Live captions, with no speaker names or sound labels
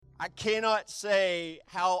I cannot say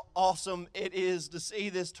how awesome it is to see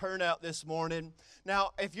this turnout this morning.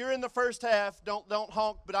 Now, if you're in the first half, don't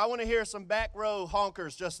honk, but I want to hear some back row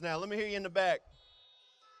honkers just now. Let me hear you in the back.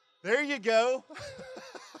 There you go.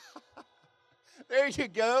 There you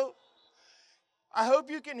go. I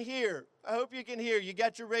hope you can hear. I hope you can hear. You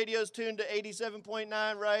got your radios tuned to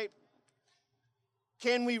 87.9, right?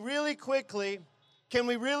 Can we really quickly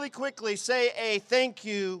say a thank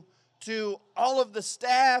you to all of the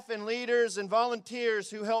staff and leaders and volunteers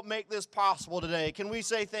who helped make this possible today? Can we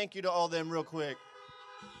say thank you to all of them real quick?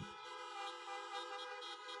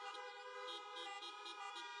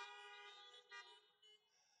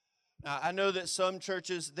 Now, I know that some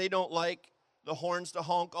churches, they don't like the horns to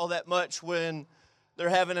honk all that much when they're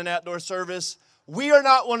having an outdoor service. We are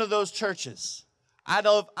not one of those churches. I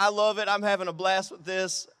love it. I'm having a blast with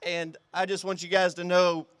this, and I just want you guys to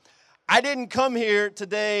know I didn't come here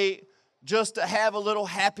today just to have a little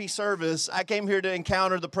happy service. I came here to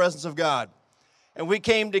encounter the presence of God, and we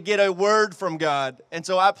came to get a word from God, and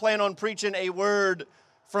so I plan on preaching a word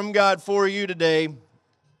from God for you today.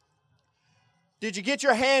 Did you get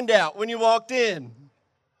your handout when you walked in?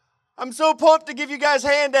 I'm so pumped to give you guys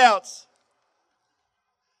handouts.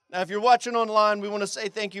 Now, if you're watching online, we want to say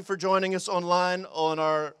thank you for joining us online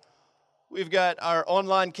we've got our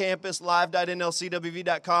online campus,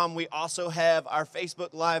 live.nlcwv.com. We also have our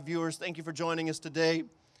Facebook Live viewers. Thank you for joining us today.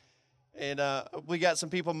 And we got some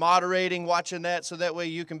people moderating, watching that, so that way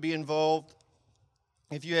you can be involved.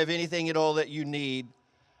 If you have anything at all that you need,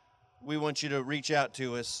 we want you to reach out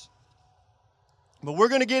to us. But we're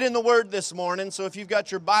going to get in the Word this morning, so if you've got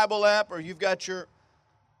your Bible app or you've got your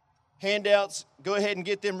handouts, go ahead and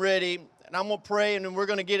get them ready. And I'm going to pray, and then we're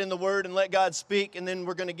going to get in the Word and let God speak, and then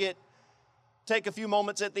we're going to take a few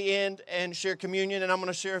moments at the end and share communion, and I'm going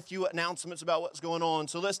to share a few announcements about what's going on.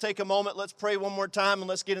 So let's take a moment, let's pray one more time, and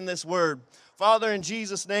let's get in this Word. Father, in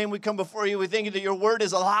Jesus' name, we come before you. We thank you that your Word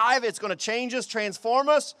is alive. It's going to change us, transform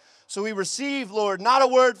us. So we receive, Lord, not a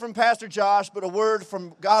word from Pastor Josh, but a word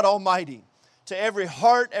from God Almighty to every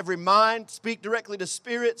heart, every mind. Speak directly to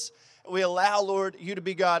spirits. We allow, Lord, you to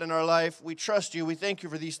be God in our life. We trust you. We thank you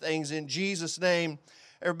for these things in Jesus' name.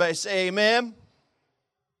 Everybody say amen.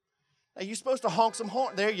 Now, you're supposed to honk some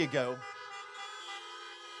horn. There you go.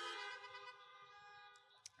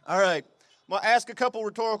 All right. I'm going to ask a couple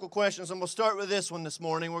rhetorical questions, and we'll start with this one this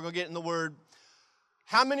morning. We're going to get in the Word.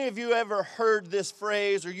 How many of you ever heard this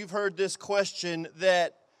phrase, or you've heard this question,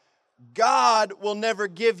 that God will never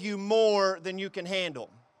give you more than you can handle?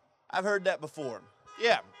 I've heard that before.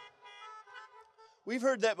 Yeah. We've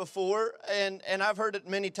heard that before, and I've heard it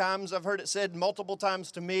many times. I've heard it said multiple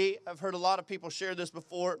times to me. I've heard a lot of people share this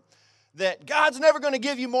before, that God's never going to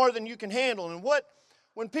give you more than you can handle. And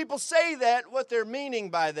when people say that, what they're meaning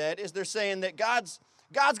by that is they're saying that God's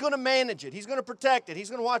going to manage it. He's going to protect it. He's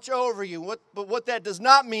going to watch over you. But what that does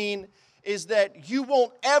not mean is that you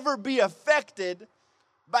won't ever be affected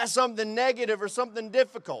by something negative or something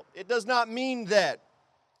difficult. It does not mean that.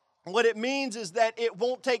 What it means is that it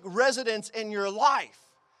won't take residence in your life.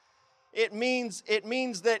 It means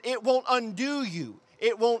that it won't undo you.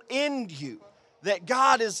 It won't end you. That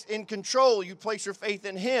God is in control. You place your faith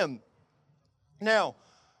in Him. Now,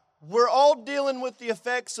 we're all dealing with the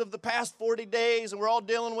effects of the past 40 days, and we're all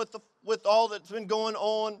dealing with all that's been going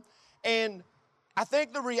on. And I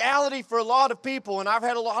think the reality for a lot of people, and I've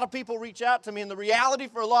had a lot of people reach out to me, and the reality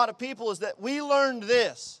for a lot of people is that we learned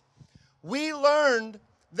this. We learned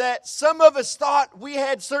that some of us thought we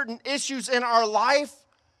had certain issues in our life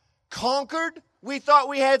conquered. We thought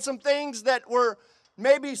we had some things that were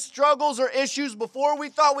maybe struggles or issues before. We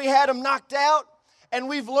thought we had them knocked out, and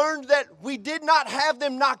we've learned that we did not have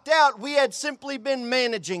them knocked out. We had simply been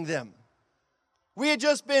managing them. We had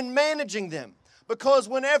just been managing them, because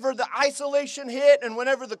whenever the isolation hit and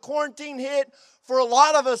whenever the quarantine hit, for a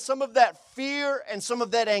lot of us, some of that fear and some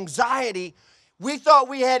of that anxiety, we thought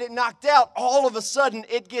we had it knocked out. All of a sudden,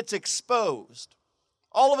 it gets exposed.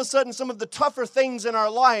 All of a sudden, some of the tougher things in our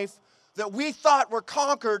life that we thought were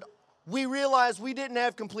conquered, we realized we didn't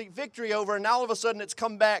have complete victory over, and now all of a sudden it's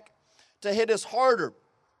come back to hit us harder.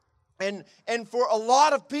 And for a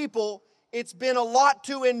lot of people, it's been a lot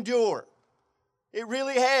to endure. It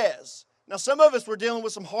really has. Now, some of us were dealing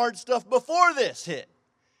with some hard stuff before this hit,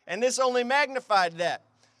 and this only magnified that.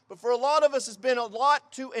 But for a lot of us, it's been a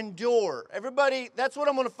lot to endure. Everybody, that's what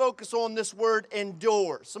I'm going to focus on, this word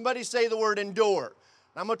endure. Somebody say the word endure.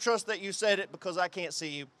 I'm going to trust that you said it because I can't see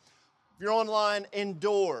you. If you're online,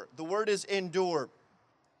 endure. The word is endure.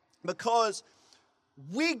 Because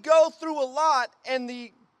we go through a lot, and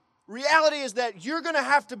the reality is that you're going to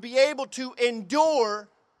have to be able to endure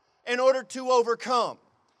in order to overcome.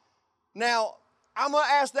 Now, I'm going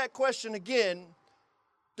to ask that question again.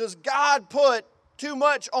 Does God put too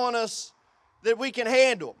much on us that we can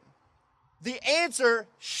handle? The answer,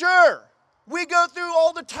 sure. We go through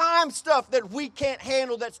all the time stuff that we can't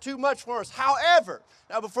handle that's too much for us. However,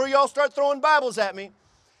 now before y'all start throwing Bibles at me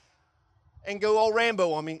and go all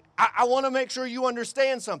Rambo on me, I want to make sure you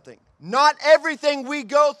understand something. Not everything we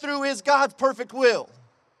go through is God's perfect will.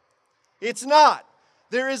 It's not.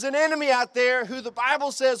 There is an enemy out there who the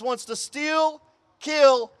Bible says wants to steal,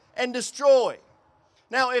 kill, and destroy.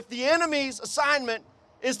 Now, if the enemy's assignment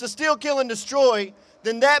is to steal, kill, and destroy,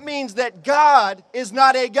 then that means that God is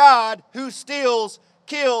not a God who steals,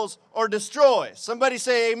 kills, or destroys. Somebody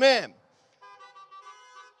say amen.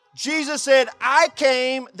 Jesus said, I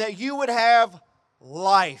came that you would have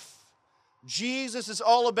life. Jesus is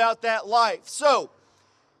all about that life. So,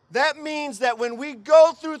 that means that when we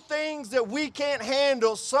go through things that we can't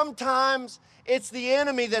handle, sometimes it's the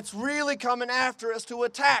enemy that's really coming after us to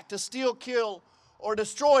attack, to steal, kill, or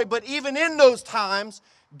destroy. But even in those times,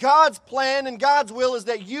 God's plan and God's will is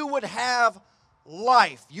that you would have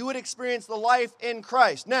life. You would experience the life in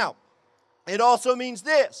Christ. Now, it also means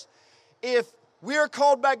this. If we are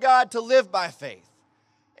called by God to live by faith,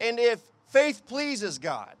 and if faith pleases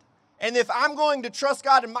God, and if I'm going to trust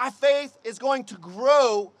God and my faith is going to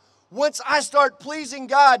grow, once I start pleasing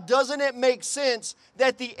God, doesn't it make sense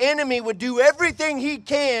that the enemy would do everything he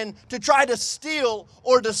can to try to steal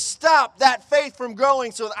or to stop that faith from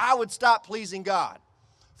growing so that I would stop pleasing God?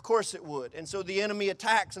 Of course it would. And so the enemy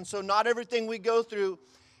attacks. And so not everything we go through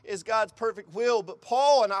is God's perfect will. But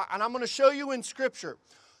Paul, and I'm going to show you in Scripture,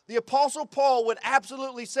 the Apostle Paul would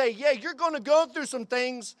absolutely say, yeah, you're going to go through some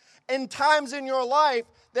things and times in your life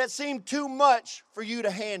that seem too much for you to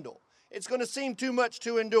handle. It's going to seem too much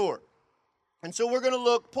to endure. And so we're going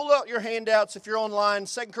to pull out your handouts if you're online,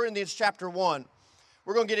 2 Corinthians chapter 1.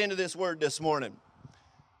 We're going to get into this word this morning.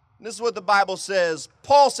 This is what the Bible says.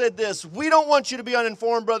 Paul said this, we don't want you to be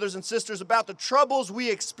uninformed, brothers and sisters, about the troubles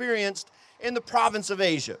we experienced in the province of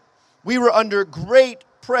Asia. We were under great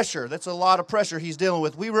pressure. That's a lot of pressure he's dealing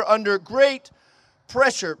with. We were under great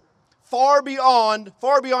pressure, far beyond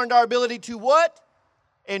our ability to what?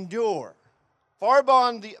 Endure. Far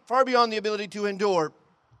beyond the ability to endure.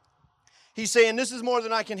 He's saying, this is more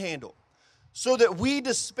than I can handle. So that we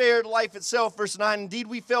despaired life itself. Verse 9, indeed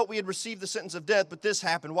we felt we had received the sentence of death, but this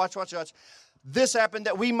happened. Watch. This happened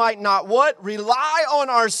that we might not what? Rely on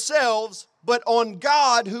ourselves, but on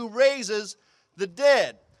God who raises the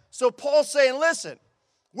dead. So Paul's saying, listen,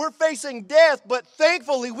 we're facing death, but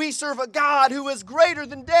thankfully we serve a God who is greater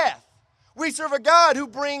than death. We serve a God who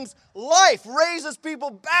brings life, raises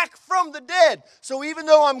people back from the dead. So even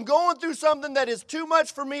though I'm going through something that is too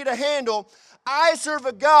much for me to handle, I serve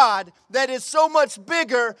a God that is so much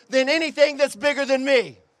bigger than anything that's bigger than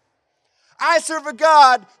me. I serve a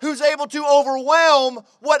God who's able to overwhelm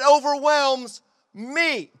what overwhelms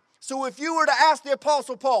me. So if you were to ask the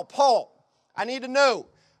Apostle Paul, I need to know,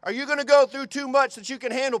 are you going to go through too much that you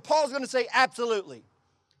can handle? Paul's going to say, absolutely.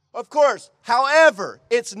 Of course. However,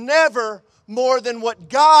 it's never more than what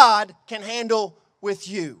God can handle with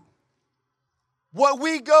you. What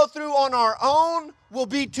we go through on our own will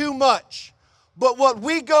be too much. But what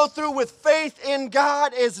we go through with faith in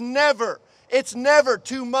God is never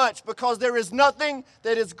too much, because there is nothing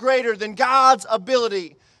that is greater than God's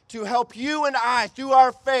ability to help you and I, through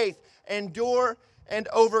our faith, endure and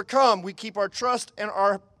overcome. We keep our trust and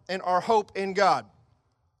our hope in God.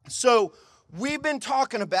 So, we've been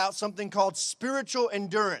talking about something called spiritual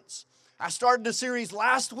endurance. I started a series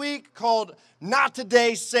last week called Not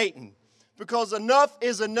Today, Satan, because enough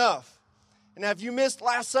is enough. And if you missed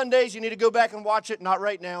last Sundays, you need to go back and watch it. Not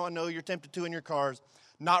right now. I know you're tempted to in your cars.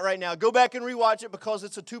 Not right now. Go back and rewatch it, because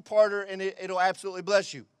it's a two-parter and it'll absolutely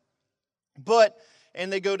bless you.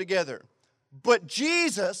 And they go together. But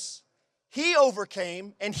Jesus, he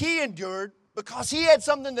overcame and he endured because he had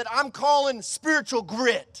something that I'm calling spiritual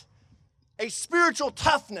grit. A spiritual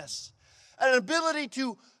toughness, an ability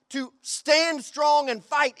to stand strong and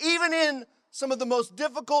fight, even in some of the most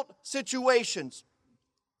difficult situations.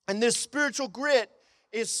 And this spiritual grit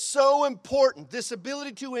is so important. This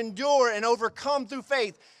ability to endure and overcome through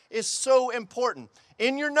faith is so important.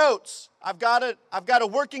 In your notes, I've got a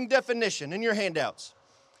working definition in your handouts.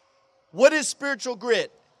 What is spiritual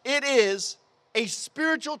grit? It is a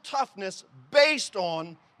spiritual toughness based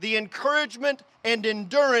on the encouragement and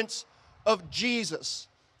endurance of Jesus.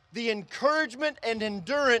 The encouragement and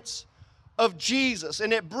endurance of Jesus.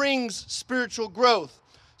 And it brings spiritual growth.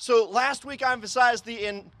 So last week I emphasized the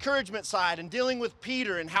encouragement side and dealing with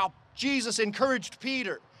Peter and how Jesus encouraged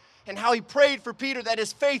Peter. and how he prayed for Peter that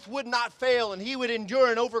his faith would not fail and he would endure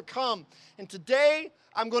and overcome. And today,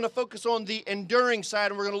 I'm going to focus on the enduring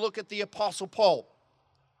side, and we're going to look at the Apostle Paul.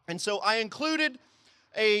 And so I included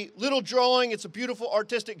a little drawing. It's a beautiful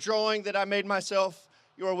artistic drawing that I made myself.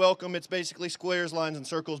 You are welcome. It's basically squares, lines, and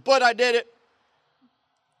circles, but I did it.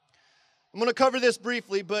 I'm going to cover this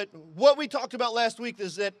briefly, but what we talked about last week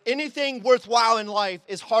is that anything worthwhile in life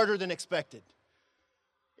is harder than expected.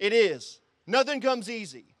 It is. Nothing comes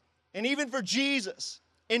easy. And even for Jesus,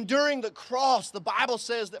 enduring the cross, the Bible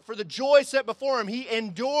says that for the joy set before him, he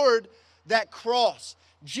endured that cross.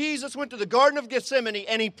 Jesus went to the Garden of Gethsemane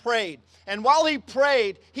and he prayed. And while he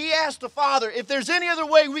prayed, he asked the Father, if there's any other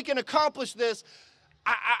way we can accomplish this,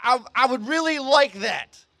 I would really like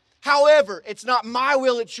that. However, it's not my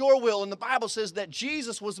will, it's your will. And the Bible says that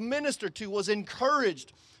Jesus was ministered to, was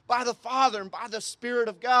encouraged by the Father and by the Spirit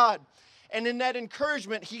of God. And in that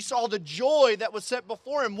encouragement, he saw the joy that was set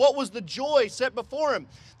before him. What was the joy set before him?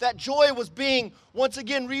 That joy was being, once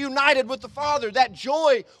again, reunited with the Father. That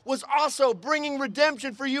joy was also bringing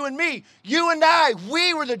redemption for you and me. You and I,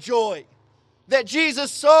 we were the joy that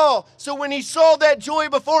Jesus saw. So when he saw that joy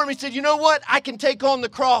before him, he said, you know what? I can take on the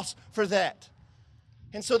cross for that.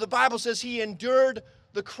 And so the Bible says he endured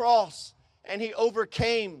the cross and he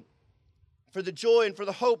overcame for the joy and for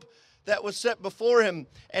the hope that was set before him.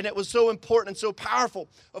 And it was so important and so powerful.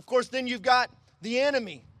 Of course, then you've got the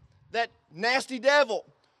enemy, that nasty devil.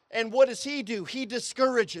 And what does he do? He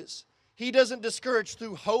discourages. He doesn't discourage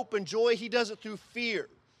through hope and joy. He does it through fear.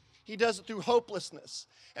 He does it through hopelessness.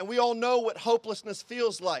 And we all know what hopelessness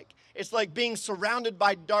feels like. It's like being surrounded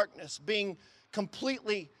by darkness, being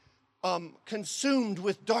completely consumed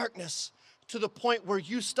with darkness to the point where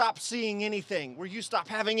you stop seeing anything, where you stop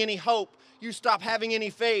having any hope, you stop having any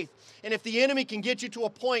faith. And if the enemy can get you to a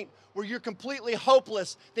point where you're completely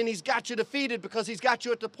hopeless, then he's got you defeated because he's got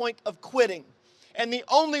you at the point of quitting. And the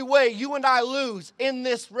only way you and I lose in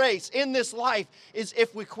this race, in this life, is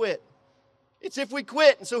if we quit. It's if we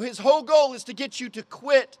quit. And so his whole goal is to get you to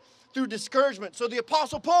quit through discouragement. So the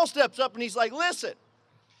Apostle Paul steps up and he's like, listen,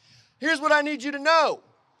 here's what I need you to know.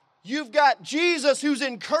 You've got Jesus who's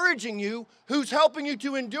encouraging you, who's helping you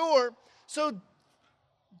to endure. So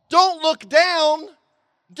don't look down.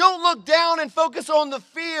 Don't look down and focus on the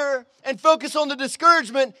fear and focus on the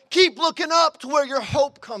discouragement. Keep looking up to where your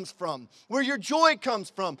hope comes from, where your joy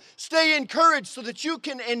comes from. Stay encouraged so that you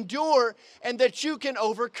can endure and that you can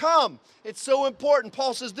overcome. It's so important.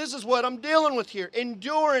 Paul says, this is what I'm dealing with here.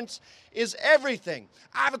 Endurance is everything.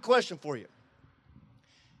 I have a question for you.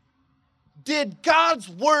 Did God's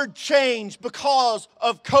word change because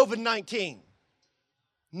of COVID-19?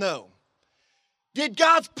 No. Did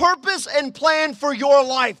God's purpose and plan for your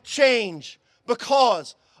life change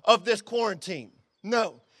because of this quarantine?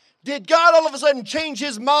 No. Did God all of a sudden change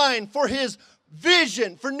his mind for his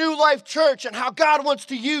vision for New Life Church and how God wants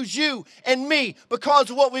to use you and me because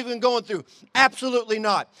of what we've been going through? Absolutely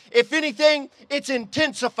not. If anything, it's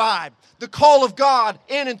intensified the call of God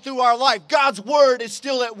in and through our life. God's word is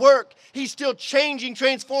still at work. He's still changing,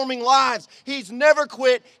 transforming lives. He's never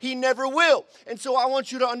quit. He never will. And so I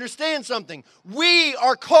want you to understand something. We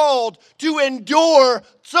are called to endure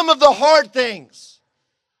some of the hard things,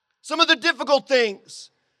 some of the difficult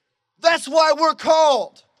things. That's why we're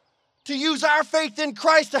called to use our faith in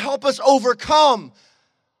Christ to help us overcome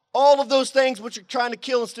all of those things which are trying to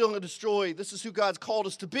kill and steal and destroy. This is who God's called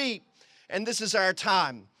us to be, and this is our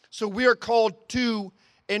time. So we are called to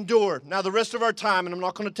endure. Now, the rest of our time, and I'm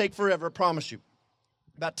not going to take forever, I promise you,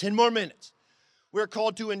 about 10 more minutes, we're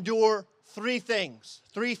called to endure three things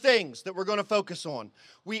that we're going to focus on.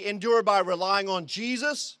 We endure by relying on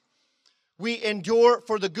Jesus, we endure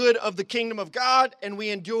for the good of the kingdom of God, and we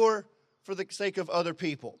endure for the sake of other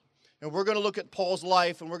people. And we're going to look at Paul's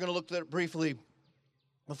life, and we're going to look at it briefly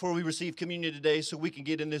before we receive communion today so we can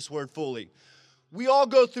get in this word fully. We all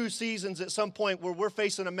go through seasons at some point where we're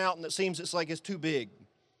facing a mountain that seems it's like it's too big.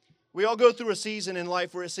 We all go through a season in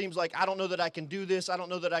life where it seems like, I don't know that I can do this. I don't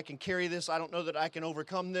know that I can carry this. I don't know that I can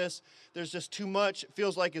overcome this. There's just too much. It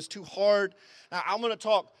feels like it's too hard. Now, I'm going to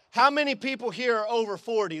talk. How many people here are over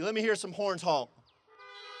 40? Let me hear some horns honk.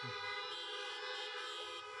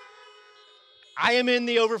 I am in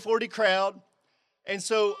the over 40 crowd. And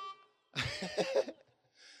so,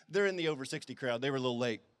 they're in the over 60 crowd. They were a little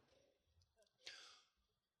late.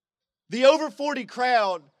 The over 40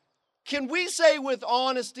 crowd, can we say with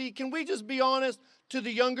honesty, can we just be honest to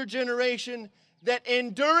the younger generation that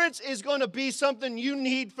endurance is going to be something you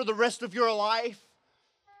need for the rest of your life?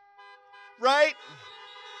 Right?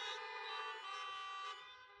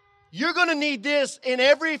 You're going to need this in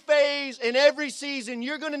every phase, in every season.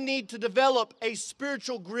 You're going to need to develop a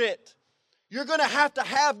spiritual grit. You're going to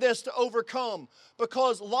have this to overcome,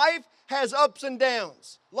 because life has ups and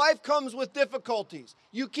downs. Life comes with difficulties.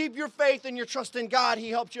 You keep your faith and your trust in God. He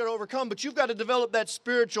helps you to overcome, but you've got to develop that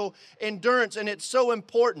spiritual endurance, and it's so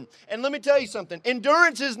important. And let me tell you something.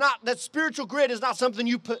 Endurance is not, that spiritual grit is not something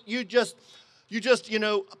you just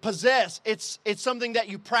possess. It's something that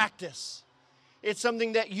you practice. It's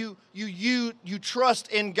something that you trust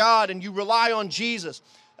in God and you rely on Jesus.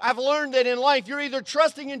 I've learned that in life, you're either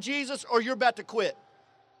trusting in Jesus or you're about to quit.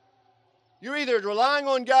 You're either relying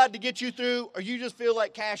on God to get you through, or you just feel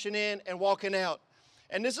like cashing in and walking out.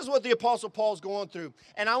 And this is what the Apostle Paul's going through.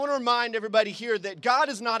 And I want to remind everybody here that God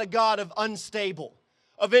is not a God of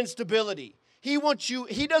instability. He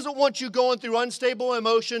doesn't want you going through unstable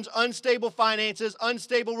emotions, unstable finances,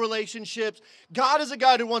 unstable relationships. God is a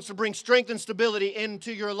God who wants to bring strength and stability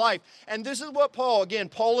into your life. And this is what Paul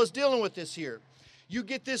is dealing with this here. You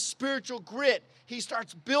get this spiritual grit. He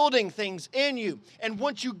starts building things in you. And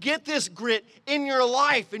once you get this grit in your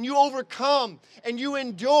life and you overcome and you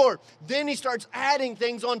endure, then he starts adding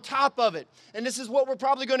things on top of it. And this is what we're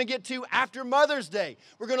probably going to get to after Mother's Day.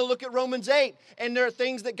 We're going to look at Romans 8, and there are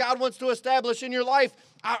things that God wants to establish in your life.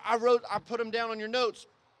 I put them down on your notes.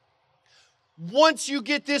 Once you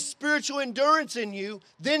get this spiritual endurance in you,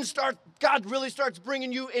 then God really starts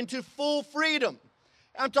bringing you into full freedom.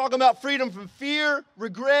 I'm talking about freedom from fear,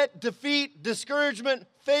 regret, defeat, discouragement,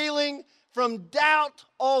 failing, from doubt.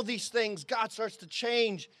 All these things God starts to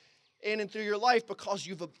change in and through your life, because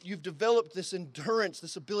you've developed this endurance,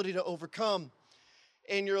 this ability to overcome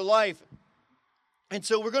in your life. And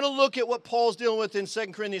so we're going to look at what Paul's dealing with in 2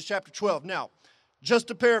 Corinthians chapter 12. Now, just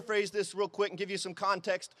to paraphrase this real quick and give you some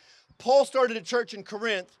context, Paul started a church in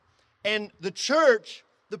Corinth, and the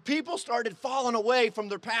people started falling away from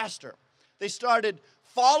their pastor. They started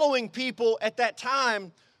following people at that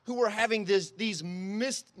time who were having these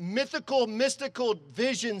mystical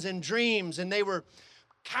visions and dreams, and they were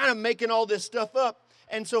kind of making all this stuff up.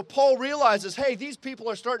 And so Paul realizes, hey, these people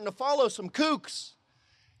are starting to follow some kooks.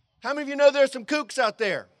 How many of you know there's some kooks out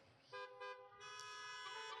there?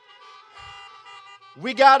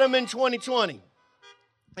 We got them in 2020.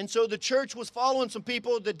 And so the church was following some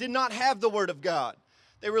people that did not have the Word of God.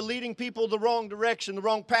 They were leading people the wrong direction, the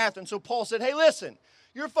wrong path. And so Paul said, hey, listen,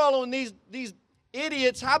 you're following these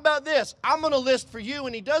idiots. How about this? I'm going to list for you,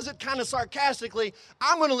 and he does it kind of sarcastically,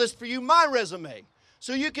 I'm going to list for you my resume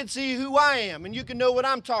so you can see who I am and you can know what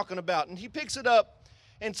I'm talking about. And he picks it up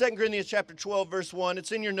in 2 Corinthians chapter 12, verse 1.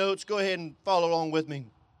 It's in your notes. Go ahead and follow along with me.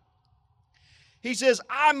 He says,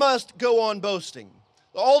 I must go on boasting.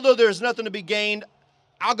 Although there's nothing to be gained,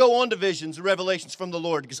 I'll go on to visions and revelations from the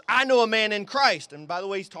Lord, because I know a man in Christ. And by the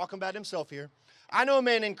way, he's talking about himself here. I know a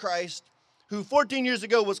man in Christ who 14 years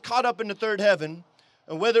ago was caught up in the third heaven.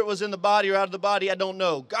 And whether it was in the body or out of the body, I don't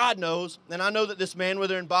know. God knows. And I know that this man,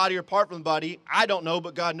 whether in body or apart from the body, I don't know,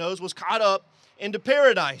 but God knows, was caught up into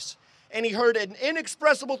paradise. And he heard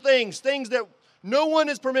inexpressible things that no one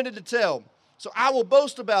is permitted to tell. So I will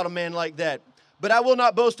boast about a man like that. But I will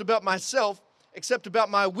not boast about myself, except about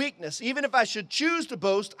my weakness. Even if I should choose to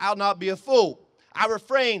boast, I'll not be a fool. I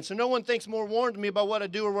refrain, so no one thinks more warned me about what I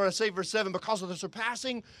do or what I say, verse 7, because of the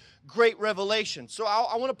surpassing great revelation. So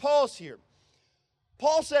I want to pause here.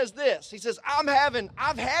 Paul says this. He says,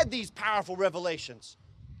 I've had these powerful revelations.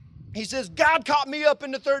 He says, God caught me up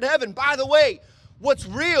in the third heaven. By the way, what's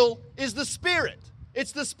real is the spirit.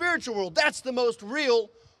 It's the spiritual world. That's the most real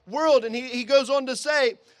world. And he goes on to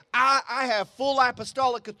say, I have full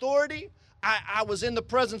apostolic authority. I was in the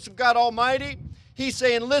presence of God Almighty. He's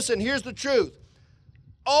saying, listen, here's the truth.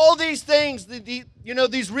 All these things,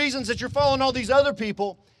 these reasons that you're following all these other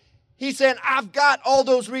people, he's saying, I've got all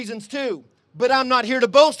those reasons too. But I'm not here to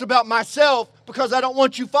boast about myself, because I don't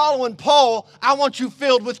want you following Paul. I want you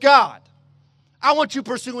filled with God. I want you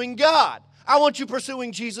pursuing God. I want you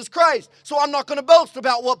pursuing Jesus Christ. So I'm not going to boast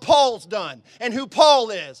about what Paul's done and who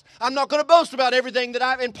Paul is. I'm not going to boast about everything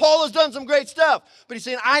and Paul has done some great stuff. But he's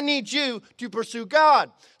saying, I need you to pursue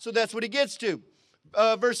God. So that's what he gets to.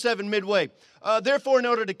 Verse 7, midway. Therefore, in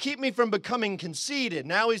order to keep me from becoming conceited,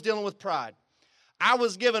 now he's dealing with pride. I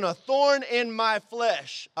was given a thorn in my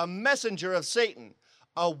flesh, a messenger of Satan.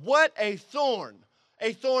 What a thorn.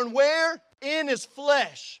 A thorn where? In his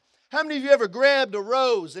flesh. How many of you ever grabbed a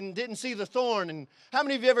rose and didn't see the thorn? And how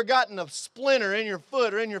many of you ever gotten a splinter in your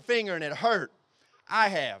foot or in your finger and it hurt? I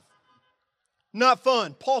have. Not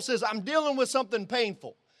fun. Paul says, I'm dealing with something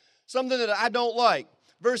painful, something that I don't like.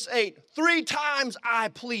 Verse 8, 3 times I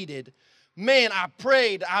pleaded. Man, I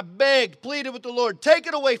prayed, I begged, pleaded with the Lord, take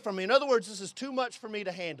it away from me. In other words, this is too much for me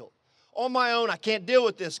to handle. On my own, I can't deal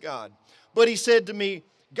with this, God. But he said to me,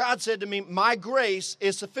 God said to me, my grace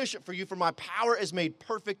is sufficient for you, for my power is made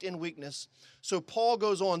perfect in weakness. So Paul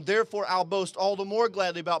goes on, therefore I'll boast all the more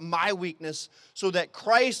gladly about my weakness, so that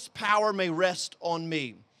Christ's power may rest on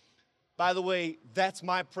me. By the way, that's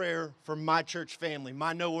my prayer for my church family,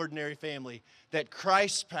 my No Ordinary family, that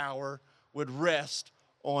Christ's power would rest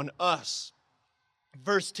on us.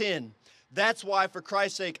 Verse 10, that's why for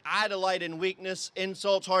Christ's sake I delight in weakness,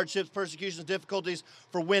 insults, hardships, persecutions, difficulties.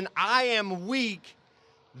 For when I am weak,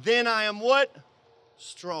 then I am what?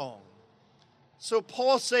 Strong. So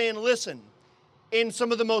Paul's saying, listen, in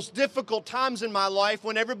some of the most difficult times in my life,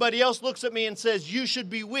 when everybody else looks at me and says, you should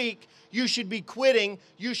be weak, you should be quitting,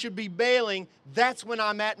 you should be bailing, that's when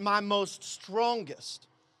I'm at my most strongest.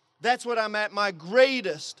 That's when I'm at my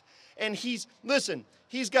greatest. And he's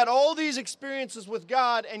got all these experiences with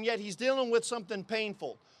God, and yet he's dealing with something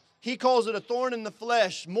painful. He calls it a thorn in the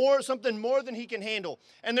flesh, something more than he can handle.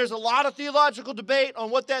 And there's a lot of theological debate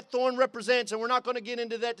on what that thorn represents, and we're not going to get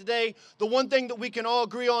into that today. The one thing that we can all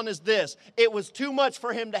agree on is this: it was too much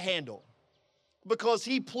for him to handle. Because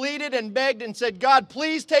he pleaded and begged and said, God,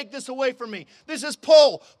 please take this away from me. This is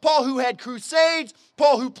Paul. Paul who had crusades,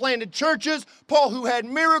 Paul who planted churches, Paul who had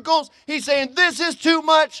miracles. He's saying, this is too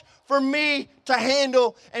much for me to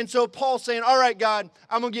handle. And so Paul's saying, all right, God,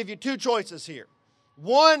 I'm going to give you two choices here.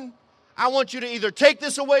 One, I want you to either take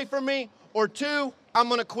this away from me, or two, I'm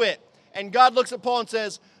going to quit. And God looks at Paul and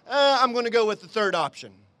says, I'm going to go with the third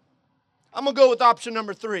option. I'm going to go with option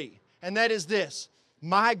number 3. And that is this: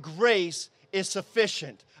 my grace is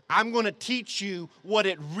sufficient. I'm going to teach you what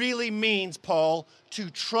it really means, Paul, to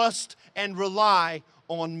trust and rely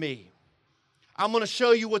on me. I'm going to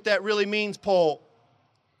show you what that really means, Paul,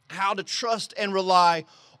 how to trust and rely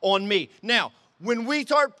on me. Now, when we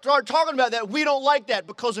start talking about that, we don't like that,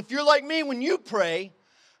 because if you're like me, when you pray,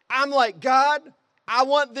 I'm like, God, I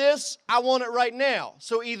want this, I want it right now.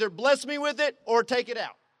 So either bless me with it or take it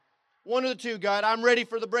out. One of the two, God. I'm ready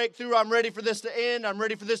for the breakthrough. I'm ready for this to end. I'm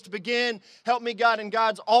ready for this to begin. Help me, God. And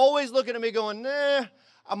God's always looking at me going, nah,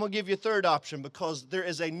 I'm going to give you a third option, because there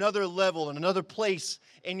is another level and another place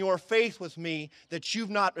in your faith with me that you've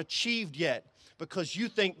not achieved yet, because you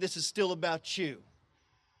think this is still about you.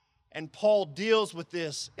 And Paul deals with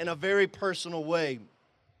this in a very personal way,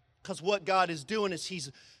 because what God is doing is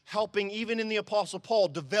he's helping, even in the Apostle Paul,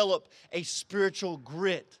 develop a spiritual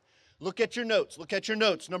grit. Look at your notes. Look at your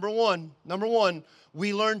notes. Number one,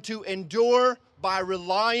 we learn to endure by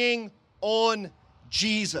relying on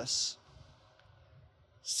Jesus.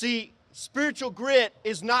 See, spiritual grit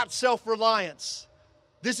is not self-reliance.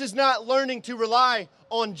 This is not learning to rely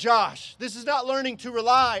on Josh. This is not learning to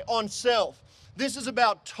rely on self. This is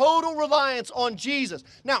about total reliance on Jesus.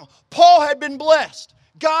 Now, Paul had been blessed.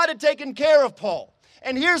 God had taken care of Paul.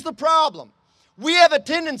 And here's the problem. We have a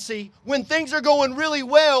tendency, when things are going really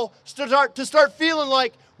well, to start feeling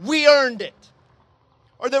like we earned it,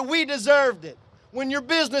 or that we deserved it. When your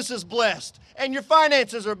business is blessed, and your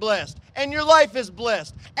finances are blessed, and your life is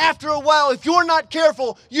blessed, after a while, if you're not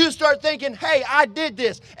careful, you start thinking, hey, I did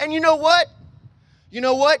this. And you know what?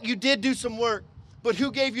 You did do some work, but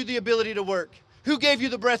who gave you the ability to work? Who gave you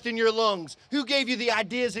the breath in your lungs? Who gave you the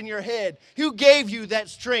ideas in your head? Who gave you that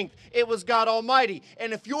strength? It was God Almighty.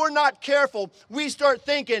 And if you're not careful, we start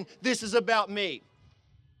thinking, this is about me.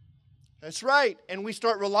 That's right. And we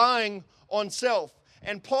start relying on self.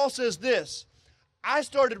 And Paul says this: I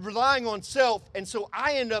started relying on self, and so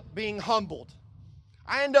I end up being humbled.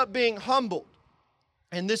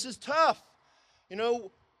 And this is tough.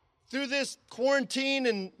 Through this quarantine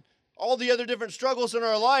and all the other different struggles in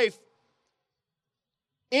our life,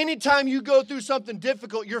 anytime you go through something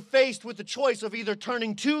difficult, you're faced with the choice of either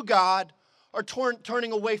turning to God or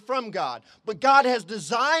turning away from God. But God has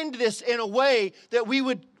designed this in a way that we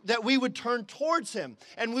would turn towards Him.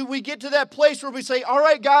 And we get to that place where we say, all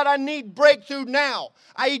right, God, I need breakthrough now.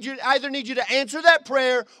 I either need you to answer that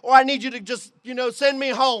prayer, or I need you to just, send me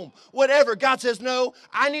home. Whatever. God says, no,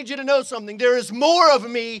 I need you to know something. There is more of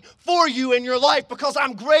me for you in your life, because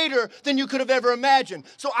I'm greater than you could have ever imagined.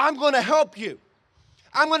 So I'm going to help you.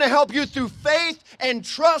 I'm going to help you through faith and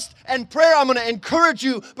trust and prayer. I'm going to encourage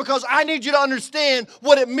you, because I need you to understand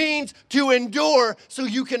what it means to endure so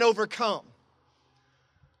you can overcome.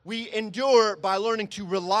 We endure by learning to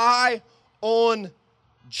rely on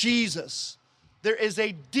Jesus. There is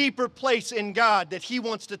a deeper place in God that He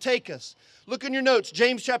wants to take us. Look in your notes,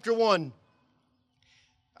 James chapter 1.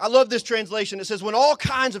 I love this translation. It says, when all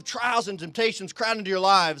kinds of trials and temptations crowd into your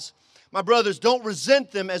lives, my brothers, don't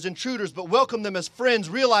resent them as intruders, but welcome them as friends.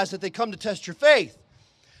 Realize that they come to test your faith,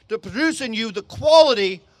 to produce in you the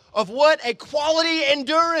quality of what? A quality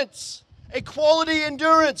endurance. A quality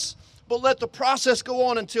endurance. But let the process go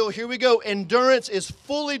on until, here we go, endurance is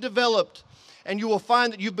fully developed, and you will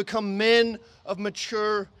find that you've become men of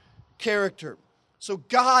mature character. So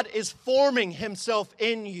God is forming himself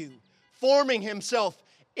in you, forming himself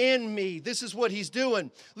in me. This is what he's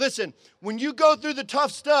doing. Listen, when you go through the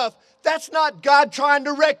tough stuff, that's not God trying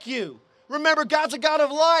to wreck you. Remember, God's a God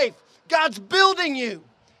of life. God's building you.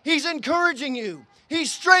 He's encouraging you. He's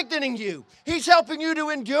strengthening you. He's helping you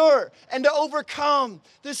to endure and to overcome.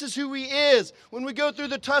 This is who he is when we go through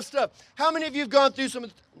the tough stuff. How many of you have gone through some?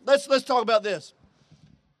 Let's talk about this.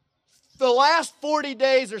 The last 40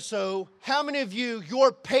 days or so, how many of you,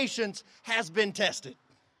 your patience has been tested?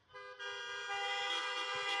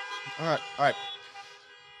 All right.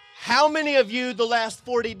 How many of you, the last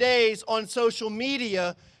 40 days on social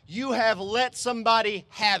media, you have let somebody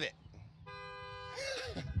have it?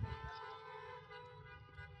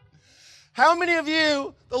 How many of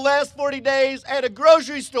you, the last 40 days at a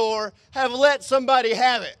grocery store, have let somebody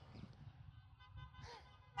have it?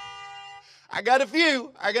 I got a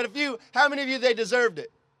few. How many of you, they deserved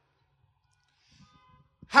it?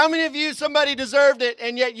 How many of you, somebody deserved it,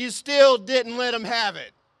 and yet you still didn't let them have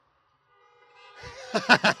it?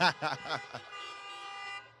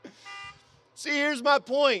 See, here's my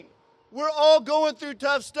point. We're all going through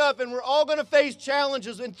tough stuff, and we're all going to face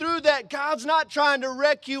challenges. And through that, God's not trying to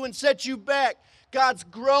wreck you and set you back. God's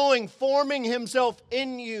growing, forming himself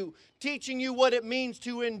in you, teaching you what it means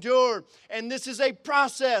to endure. And this is a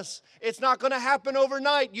process. It's not going to happen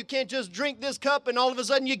overnight. You can't just drink this cup and all of a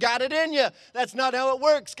sudden you got it in you. That's not how it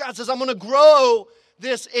works. God says, I'm going to grow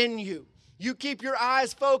this in you. You keep your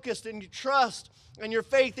eyes focused and you trust and your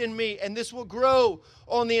faith in me, and this will grow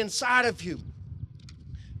on the inside of you.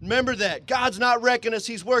 Remember that. God's not wrecking us.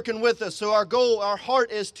 He's working with us. So our goal, our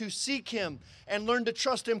heart is to seek him and learn to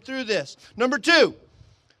trust him through this. Number two,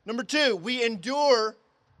 we endure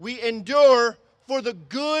for the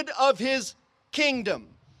good of his kingdom.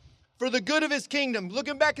 For the good of his kingdom.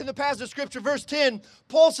 Looking back in the passage of Scripture, verse 10,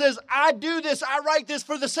 Paul says, I write this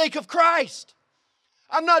for the sake of Christ.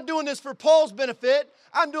 I'm not doing this for Paul's benefit.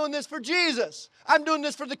 I'm doing this for Jesus. I'm doing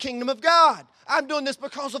this for the kingdom of God. I'm doing this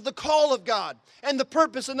because of the call of God and the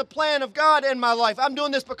purpose and the plan of God in my life. I'm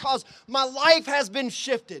doing this because my life has been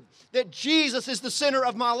shifted, that Jesus is the center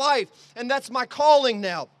of my life, and that's my calling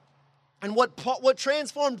now. And what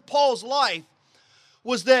transformed Paul's life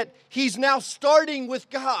was that he's now starting with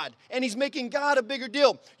God, and he's making God a bigger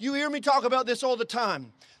deal. You hear me talk about this all the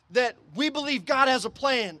time, that we believe God has a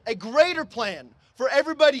plan, a greater plan for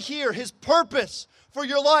everybody here, his purpose for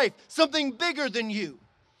your life, something bigger than you.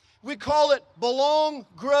 We call it belong,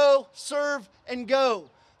 grow, serve, and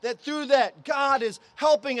go. That through that, God is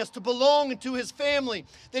helping us to belong into his family.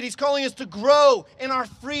 That he's calling us to grow in our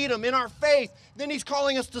freedom, in our faith. Then he's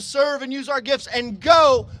calling us to serve and use our gifts and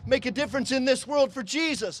go make a difference in this world for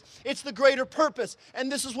Jesus. It's the greater purpose.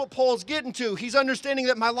 And this is what Paul's getting to. He's understanding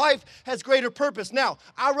that my life has greater purpose. Now,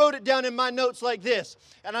 I wrote it down in my notes like this.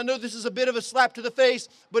 And I know this is a bit of a slap to the face,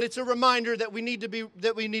 but it's a reminder that we need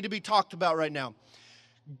to be talked about right now.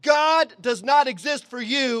 God does not exist for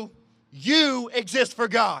you. You exist for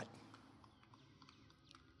God.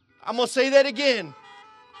 I'm going to say that again.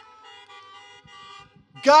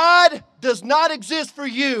 God does not exist for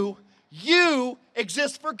you. You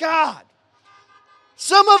exist for God.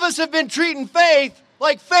 Some of us have been treating faith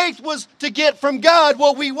like faith was to get from God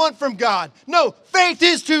what we want from God. No, faith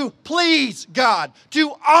is to please God,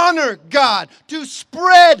 to honor God, to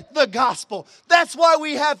spread the gospel. That's why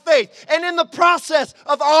we have faith. And in the process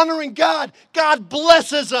of honoring God, God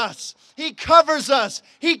blesses us. He covers us.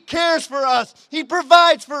 He cares for us. He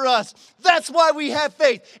provides for us. That's why we have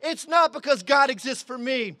faith. It's not because God exists for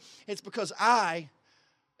me. It's because I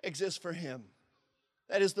exist for him.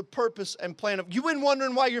 That is the purpose and plan of. You've been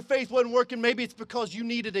wondering why your faith wasn't working. Maybe it's because you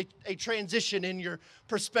needed a transition in your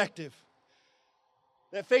perspective.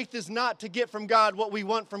 That faith is not to get from God what we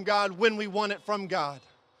want from God when we want it from God.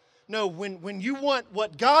 No, when you want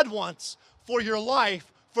what God wants for your life,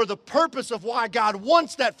 for the purpose of why God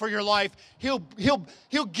wants that for your life, He'll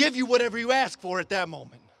give you whatever you ask for at that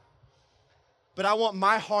moment. But I want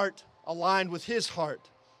my heart aligned with His heart.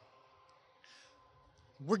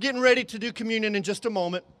 We're getting ready to do communion in just a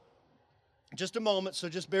moment. Just a moment, so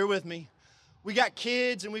just bear with me. We got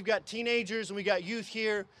kids and we've got teenagers and we got youth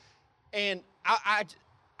here. And I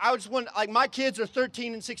just want, like, my kids are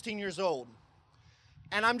 13 and 16 years old.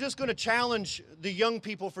 And I'm just going to challenge the young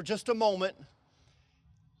people for just a moment.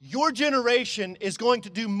 Your generation is going to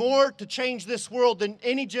do more to change this world than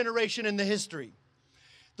any generation in the history.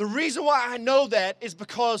 The reason why I know that is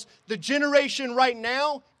because the generation right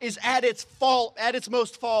now is at its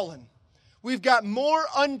most fallen. We've got more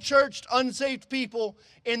unchurched, unsaved people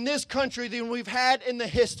in this country than we've had in the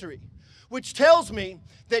history, which tells me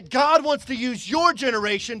that God wants to use your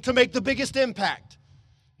generation to make the biggest impact.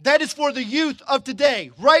 That is for the youth of today.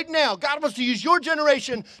 Right now, God wants to use your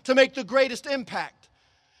generation to make the greatest impact.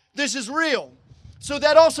 This is real. So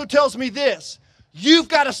that also tells me this. You've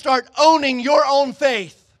got to start owning your own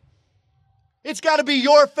faith. It's got to be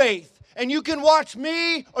your faith. And you can watch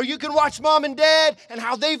me or you can watch mom and dad and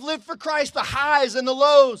how they've lived for Christ, the highs and the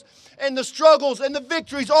lows and the struggles and the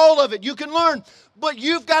victories, all of it. You can learn. But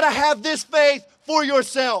you've got to have this faith for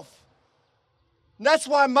yourself. And that's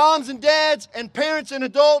why moms and dads and parents and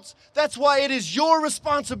adults, that's why it is your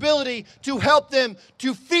responsibility to help them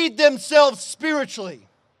to feed themselves spiritually.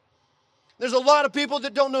 There's a lot of people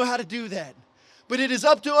that don't know how to do that. But it is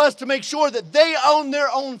up to us to make sure that they own their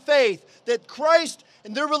own faith, that Christ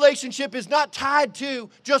and their relationship is not tied to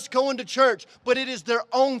just going to church, but it is their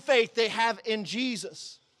own faith they have in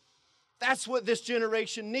Jesus. That's what this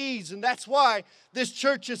generation needs, and that's why this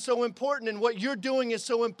church is so important, and what you're doing is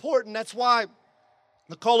so important. That's why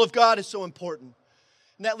the call of God is so important.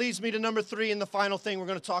 And that leads me to number 3, and the final thing we're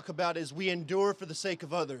going to talk about is we endure for the sake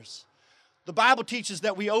of others. The Bible teaches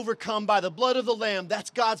that we overcome by the blood of the Lamb, that's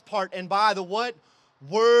God's part, and by the what?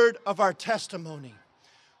 Word of our testimony.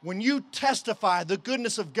 When you testify the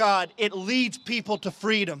goodness of God, it leads people to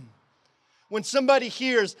freedom. When somebody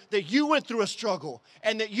hears that you went through a struggle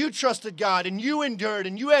and that you trusted God and you endured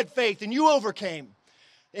and you had faith and you overcame,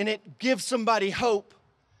 and it gives somebody hope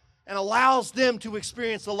and allows them to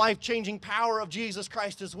experience the life-changing power of Jesus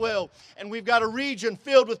Christ as well. And we've got a region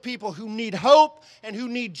filled with people who need hope and who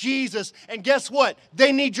need Jesus. And guess what?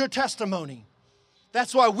 They need your testimony.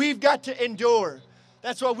 That's why we've got to endure.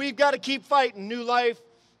 That's why we've got to keep fighting New Life.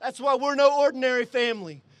 That's why we're no ordinary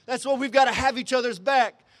family. That's why we've got to have each other's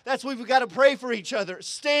back. That's why we've got to pray for each other.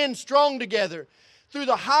 Stand strong together. Through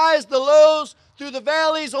the highs, the lows, through the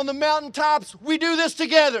valleys, on the mountaintops, we do this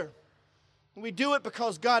together. And we do it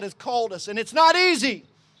because God has called us. And it's not easy,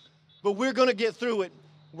 but we're going to get through it.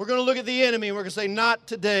 We're going to look at the enemy and we're going to say, not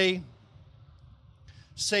today,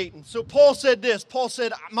 Satan. So Paul said this. Paul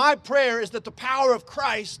said, my prayer is that the power of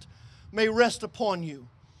Christ may rest upon you.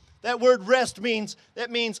 That word rest means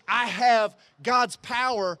I have God's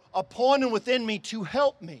power upon and within me to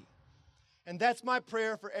help me. And that's my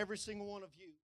prayer for every single one of you.